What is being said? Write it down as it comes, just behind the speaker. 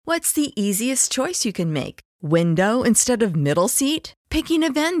What's the easiest choice you can make? Window instead of middle seat? Picking a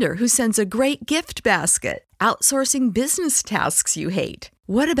vendor who sends a great gift basket? Outsourcing business tasks you hate?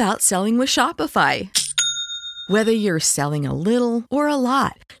 What about selling with Shopify? Whether you're selling a little or a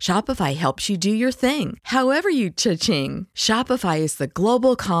lot, Shopify helps you do your thing, however you cha-ching. Shopify is the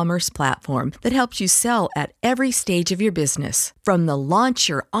global commerce platform that helps you sell at every stage of your business. From the launch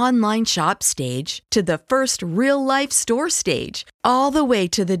your online shop stage to the first real-life store stage, all the way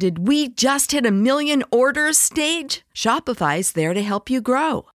to the did we just hit 1 million orders stage. Shopify's there to help you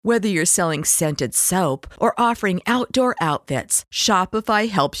grow. Whether you're selling scented soap or offering outdoor outfits, Shopify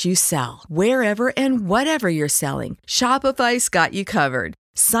helps you sell. Wherever and whatever you're selling, Shopify's got you covered.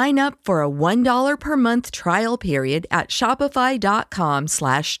 Sign up for a $1 per month trial period at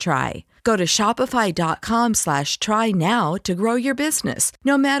shopify.com/try. Go to shopify.com/try now to grow your business,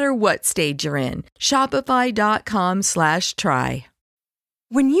 no matter what stage you're in. Shopify.com/try.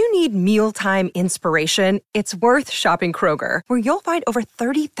 When you need mealtime inspiration, it's worth shopping Kroger, where you'll find over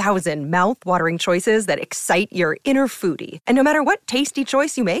 30,000 mouth-watering choices that excite your inner foodie. And no matter what tasty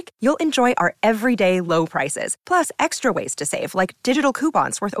choice you make, you'll enjoy our everyday low prices, plus extra ways to save, like digital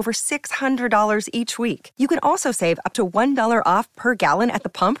coupons worth over $600 each week. You can also save up to $1 off per gallon at the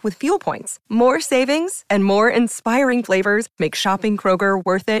pump with fuel points. More savings and more inspiring flavors make shopping Kroger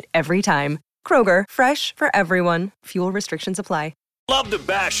worth it every time. Kroger, fresh for everyone. Fuel restrictions apply. Love to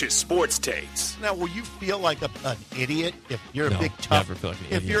bash his sports takes. Now, will you feel like an idiot if you're a big tough? Never feel like an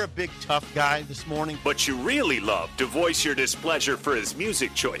if idiot. you're a big tough guy this morning? But you really love to voice your displeasure for his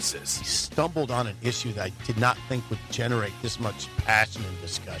music choices. He stumbled on an issue that I did not think would generate this much passion and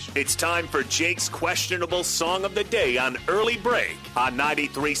discussion. It's time for Jake's questionable song of the day on Early Break on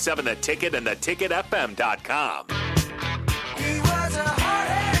 93.7 The Ticket and theticketfm.com. He was a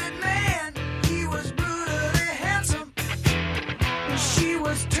hard-headed man. He was brutally handsome. She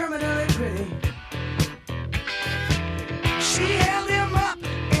was terminally pretty. She held him up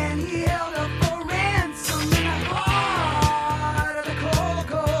and he held up for ransom in the heart of the cold,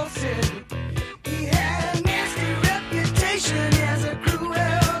 cold city. He had a nasty reputation as a cruel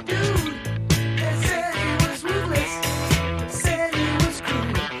dude. They said he was ruthless, said he was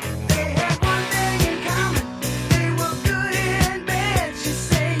cruel. They had one thing in common, they were good and bad. She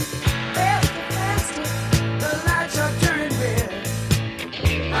said, faster, faster, the lights are turning red.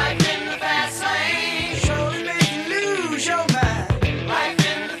 Life in the fast lane, surely make you lose your mind. Life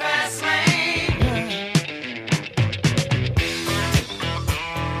in the fast lane.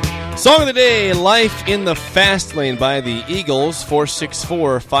 Song of the day, Life in the Fast Lane by the Eagles.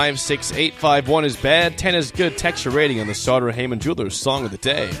 464-56851 is bad, 10 is good. Text your rating on the Sauter Heyman Jewelers Song of the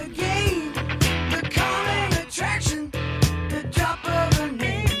Day. The game, the calling attraction, the drop of a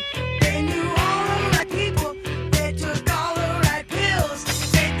name. They knew all the right people, they took all the right pills.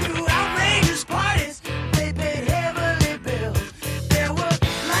 They threw outrageous parties, they paid heavily bills. There were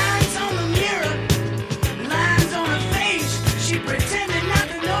lines on the mirror, lines on her face. She pretended not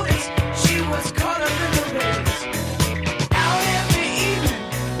to notice, she was caught up in the race. Out every evening,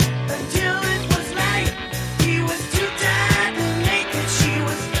 until it was night. He was too tired to make it, she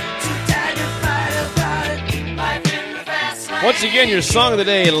was too tired to fight about it. Life in the fast lane. Once again, your Song of the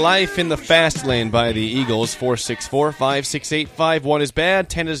Day, Life in the Fast Lane by the Eagles. 464-56851 is bad,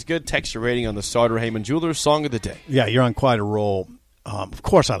 10 is good. Text your rating on the Sauter Heyman Jewelers Song of the Day. Yeah, you're on quite a roll. Of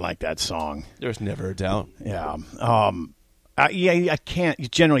course, I like that song. There's never a doubt. Yeah. I can't. You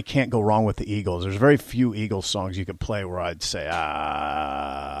generally can't go wrong with the Eagles. There's very few Eagles songs you could play where I'd say,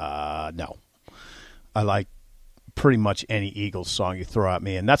 no. I like pretty much any Eagles song you throw at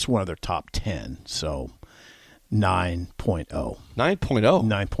me, and that's one of their top 10. So 9.0. 9.0.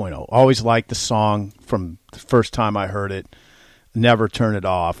 9.0. Always liked the song from the first time I heard it. Never turn it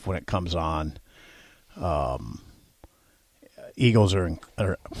off when it comes on. Eagles are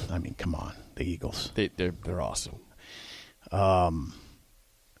I mean, come on, the Eagles. They're awesome.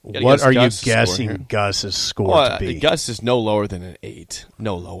 What are you Gus's score guessing here. Gus's score to be? Gus is no lower than an 8.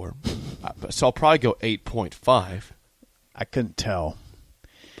 No lower. So I'll probably go 8.5. I couldn't tell.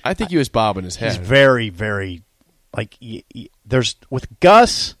 I think he was bobbing his head. He's very, very like. There's with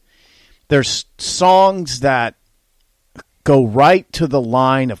Gus. There's songs that go right to the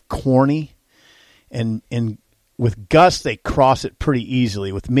line of corny, and with Gus they cross it pretty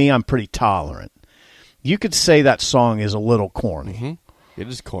easily. With me, I'm pretty tolerant. You could say that song is a little corny. Mm-hmm. It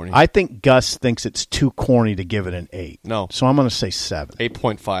is corny. I think Gus thinks it's too corny to give it an 8. No. So I'm going to say 7.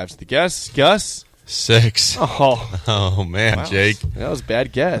 8.5 is the guess. Gus? 6. Oh man, wow. Jake. That was a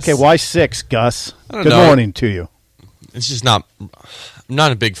bad guess. Okay, why 6, Gus? I don't Good know. morning to you. It's just not. I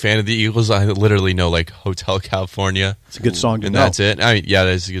not a big fan of the Eagles. I literally know like Hotel California. It's a good song to and know. that's it. I mean, yeah,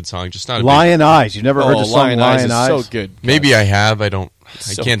 that is a good song. Just not a Lion Eyes. You never heard the song Lion Eyes Lion is Eyes? so good. Maybe I have. I don't.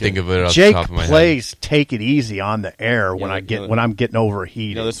 So I can't good. think of it off Jake the top of my head. plays "Take It Easy" on the air when you know- when I'm getting overheated.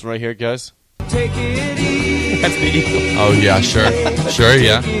 You know this one right here, guys? Take it easy. That's the Eagles. Oh yeah, sure, sure,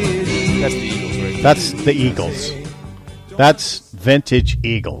 yeah. That's the Eagles right there. That's the Eagles. That's vintage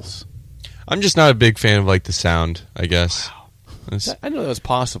Eagles. I'm just not a big fan of like the sound. I guess. It's- I know that was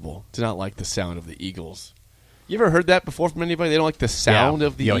possible to not like the sound of the Eagles. You ever heard that before from anybody? They don't like the sound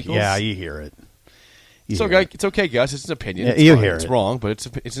of the Eagles? Yeah, you hear it. You It's hear okay, it. it's okay, Gus. It's an opinion. Yeah, It's you fine. hear It's it. wrong, but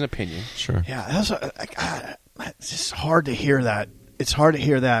it's an opinion. Sure. Yeah, it's just hard to hear that. It's hard to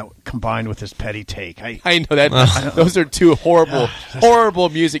hear that combined with this petty take. I know that. Those are two horrible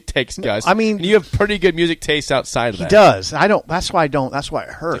music takes, Gus. I mean- and you have pretty good music taste outside of He that. does. I don't. That's why I don't. That's why it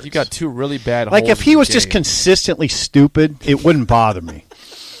hurts. Like you got two really bad. Like holes if he in was the just game. consistently stupid, it wouldn't bother me.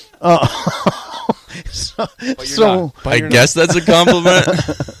 So not. But I you're guess that's a compliment.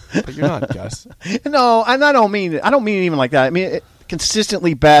 but you're not, Gus. no, and I don't mean it even like that. I mean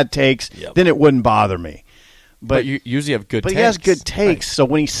consistently bad takes. Yep. Then it wouldn't bother me. But you usually have good. But takes. he has good takes. Right. So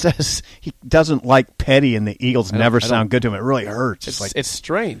when he says he doesn't like Petty and the Eagles never I don't- sound good to him, it really hurts. It's like It's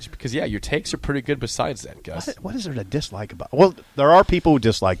strange because your takes are pretty good. Besides that, Gus. what is there to dislike about? Well, there are people who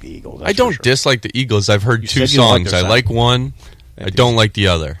dislike the Eagles. that's I don't for sure. dislike the Eagles. I've heard You two said you like songs. their I sound. like one. I don't like the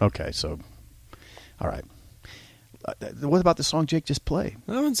other. Okay, so all right. What about the song Jake just played?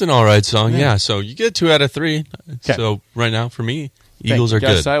 That one's an all right song. Yeah. Yeah. So you get 2 out of 3. Okay. So right now for me, Eagles are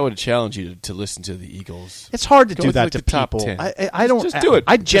Gus, good. I would challenge you to listen to the Eagles. It's hard to Go do with, that like, to the top people. 10. I don't. Just do it.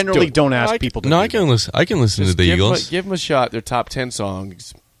 I Just generally do it. don't ask people to. No, do I can that. listen. I can listen to the Eagles. Give them a shot. Their top 10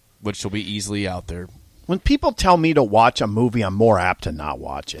 songs, which will be easily out there. When people tell me to watch a movie, I'm more apt to not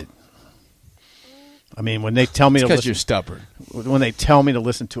watch it. I mean, when they tell me to Because listen, you're stubborn. when they tell me to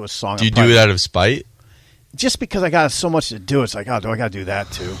listen to a song, Do you I'm do probably- it out of spite? just because I got so much to do? It's like, oh, do I got to do that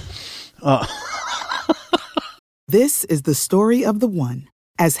too? This is the story of the one.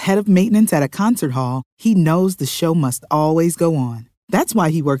 As head of maintenance at a concert hall, he knows the show must always go on. That's why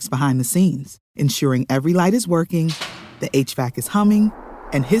he works behind the scenes, ensuring every light is working, the HVAC is humming,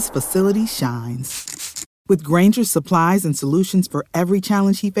 and his facility shines. With Granger's supplies and solutions for every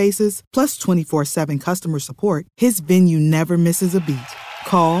challenge he faces, plus 24/7 customer support, his venue never misses a beat.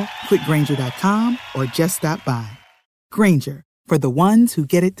 Call quickgranger.com or just stop by. Granger, for the ones who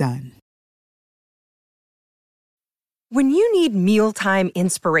get it done. When you need mealtime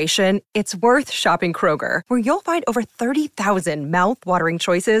inspiration, it's worth shopping Kroger, where you'll find over 30,000 mouth-watering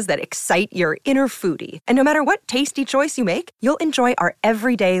choices that excite your inner foodie. And no matter what tasty choice you make, you'll enjoy our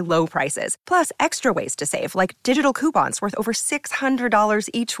everyday low prices, plus extra ways to save, like digital coupons worth over $600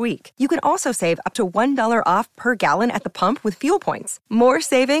 each week. You can also save up to $1 off per gallon at the pump with fuel points. More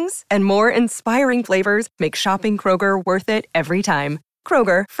savings and more inspiring flavors make shopping Kroger worth it every time.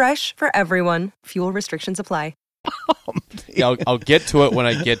 Kroger, fresh for everyone. Fuel restrictions apply. Yeah, I'll get to it when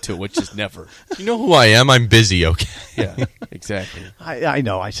I get to it, which is never. You know who I am? I'm busy, okay? Yeah, exactly. I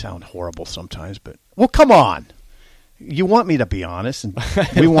know I sound horrible sometimes, but well, come on. You want me to be honest, and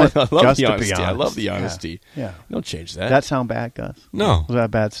we want I love Gus the to honesty. be honest. I love the honesty. Yeah. Don't change that. Did that sound bad, Gus? No. Was that a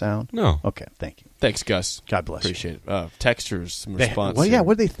bad sound? No. Okay, thank you. Thanks, Gus. God bless you. Appreciate it. Textures, some They- response. well, yeah. here.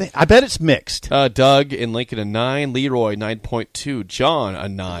 What do they think? I bet it's mixed. Doug in Lincoln a 9, Leroy 9.2, John a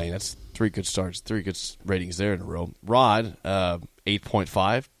 9. That's 3 good starts, 3 good ratings there in a row. Rod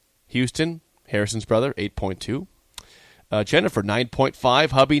 8.5, Houston Harrison's brother 8.2, Jennifer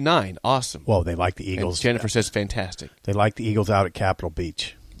 9.5, hubby 9. Awesome. Whoa, they like the And Eagles. Jennifer says fantastic. They like the Eagles out at Capitol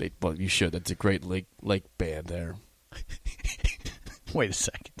Beach. Well, you should. That's a great lake band there. Wait a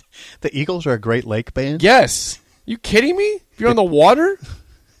second. The Eagles are a Great Lake band? Yes. You kidding me? If you're on the water,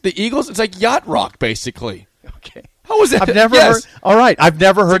 the Eagles, it's like yacht rock basically. Okay. How is that? I've never Yes. heard. All right, I've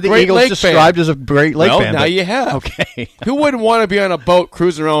never heard a the Great Eagles Lake described band. as a Great Lake Well, band. now but- you have. Okay. Who wouldn't want to be on a boat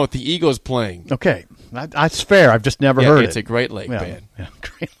cruising around with the Eagles playing? Okay. That's fair. I've just never Yeah, heard it's it. a Great Lake Yeah, band. yeah,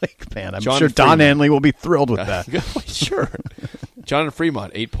 Great Lake band. I'm John sure Don Freeman. Anley will be thrilled with that. Sure. John and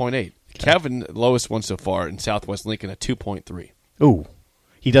Fremont 8.8. Kevin, lowest one so far in Southwest Lincoln at 2.3. Ooh.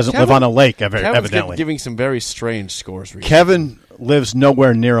 He doesn't Kevin- live on a lake, Kevin's evidently. giving some very strange scores recently. Kevin lives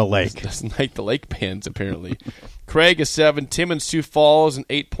nowhere near a lake. Doesn't like the lake bands, apparently. Craig is 7. Tim in Sioux Falls an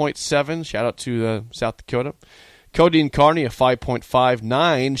 8.7. Shout out to South Dakota. Cody and Kearney a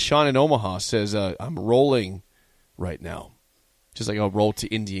 5.59. Sean in Omaha says, I'm rolling right now. Just like I'll roll to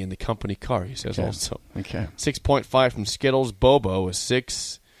India in the company car, he says Okay. also. Okay. 6.5 from Skittles. Bobo is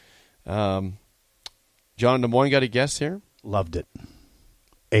 6. John in Des Moines got a guess here? Loved it.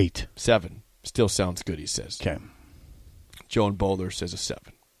 8. 7. Still sounds good, he says. Okay. Joan Bowler says a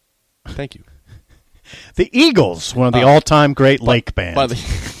 7. Thank you. The Eagles, one of the all-time great lake bands.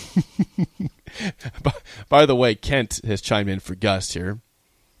 By the way, Kent has chimed in for Gus here.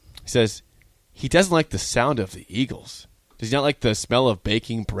 He says he doesn't like the sound of the Eagles. Does he not like the smell of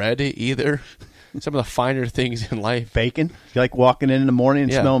baking bread either? Some of the finer things in life. Bacon? You like walking in the morning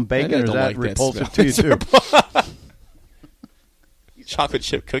and smelling bacon? Or is that repulsive to you, too? Chocolate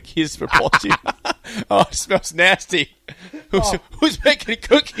chip cookies repulsive. Oh, it smells nasty. Who's making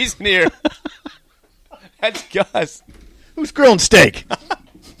cookies in here? That's Gus. Who's grilling steak?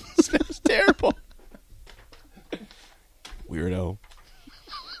 Smells terrible. Weirdo.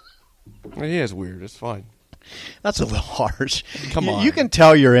 Well, he is weird. It's fine. That's a little harsh. Come on. You can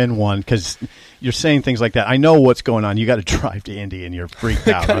tell you're in one because you're saying things like that. I know what's going on. You got to drive to Indy and you're freaked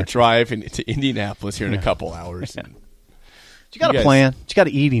out. Got to drive to Indianapolis here in a couple hours. Yeah. You got a plan. You got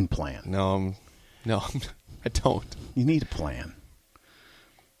an eating plan. No, I don't. You need a plan.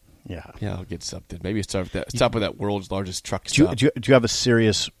 Yeah. Yeah, I'll get something. Maybe start with that world's largest truck stop. Do you have a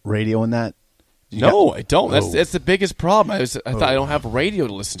Sirius radio in that? No, I don't. That's the biggest problem. I thought I don't have a radio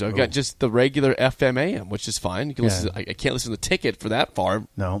to listen to. I've got just the regular FM AM, which is fine. You can listen. I can't listen to the Ticket for that far.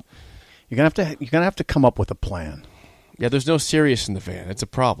 No, you're gonna have to come up with a plan. Yeah, there's no Sirius in the van. It's a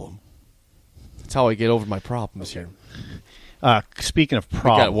problem. That's how I get over my problems here. Speaking of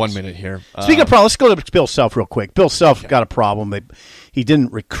problems, we got 1 minute here. Speaking of problems, let's go to Bill Self real quick. Bill Self got a problem. He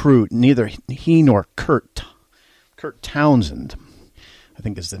didn't recruit. Neither he nor Kurt Townsend, I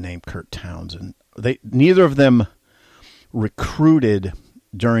think is the name, Kurt Townsend. Neither of them recruited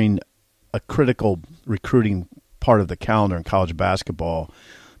during a critical recruiting part of the calendar in college basketball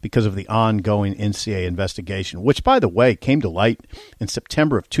because of the ongoing NCAA investigation, which, by the way, came to light in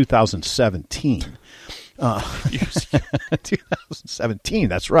September of 2017. 2017,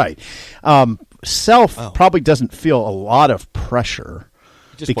 that's right. Self probably doesn't feel a lot of pressure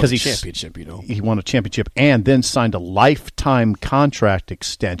because he won a championship, he won a championship and then signed a lifetime contract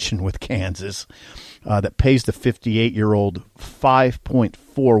extension with Kansas that pays the 58-year-old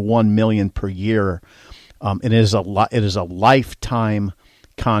 $5.41 million per year. It is a lifetime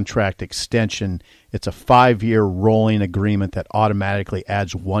contract extension. It's a 5-year rolling agreement that automatically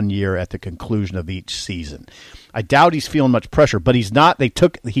adds 1 year at the conclusion of each season. I doubt he's feeling much pressure, but he's not.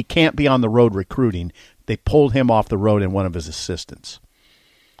 He can't be on the road recruiting. They pulled him off the road and one of his assistants.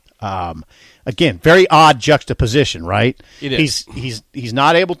 Again, very odd juxtaposition, right? It is. He's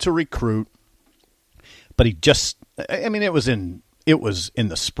not able to recruit, but he just. I mean, it was in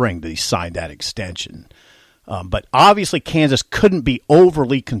the spring that he signed that extension. But obviously Kansas couldn't be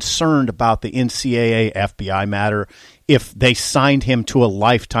overly concerned about the NCAA FBI matter if they signed him to a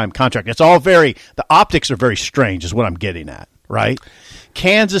lifetime contract. It's all the optics are very strange is what I'm getting at, right?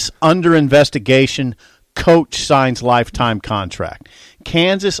 Kansas under investigation, coach signs lifetime contract.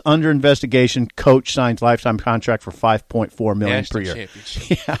 Kansas under investigation, coach signs lifetime contract for $5.4 million per year.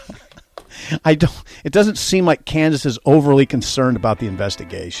 Yeah. It doesn't seem like Kansas is overly concerned about the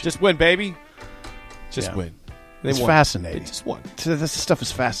investigation. Just win, baby. Just win. It's fascinating. They just won. This stuff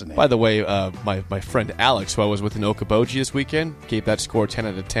is fascinating. By the way, my friend Alex, who I was with in Okoboji this weekend, gave that score 10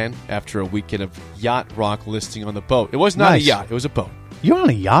 out of 10 after a weekend of yacht rock listing on the boat. It was not a yacht. It was a boat. You on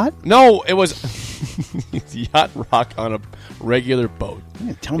a yacht? No, it was yacht rock on a regular boat.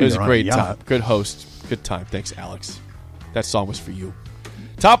 Tell me it was a great yacht. time. Good host. Good time. Thanks, Alex. That song was for you.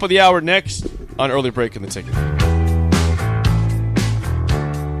 Top of the hour next on Early Break in the Ticket.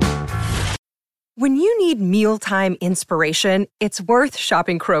 When you need mealtime inspiration, it's worth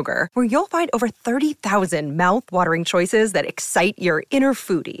shopping Kroger, where you'll find over 30,000 mouth-watering choices that excite your inner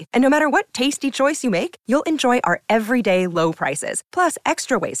foodie. And no matter what tasty choice you make, you'll enjoy our everyday low prices, plus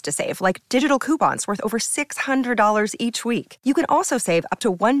extra ways to save, like digital coupons worth over $600 each week. You can also save up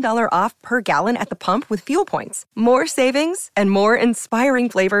to $1 off per gallon at the pump with fuel points. More savings and more inspiring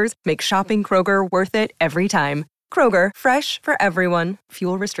flavors make shopping Kroger worth it every time. Kroger, fresh for everyone.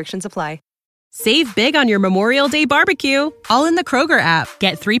 Fuel restrictions apply. Save big on your Memorial Day barbecue, all in the Kroger app.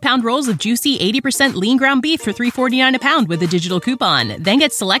 Get 3-pound rolls of juicy 80% lean ground beef for $3.49 a pound with a digital coupon. Then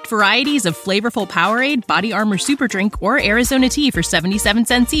get select varieties of flavorful Powerade, Body Armor Super Drink, or Arizona tea for 77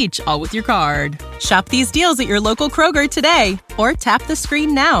 cents each, all with your card. Shop these deals at your local Kroger today, or tap the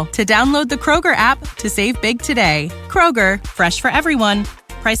screen now to download the Kroger app to save big today. Kroger, fresh for everyone.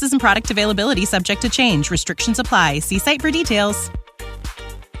 Prices and product availability subject to change. Restrictions apply. See site for details.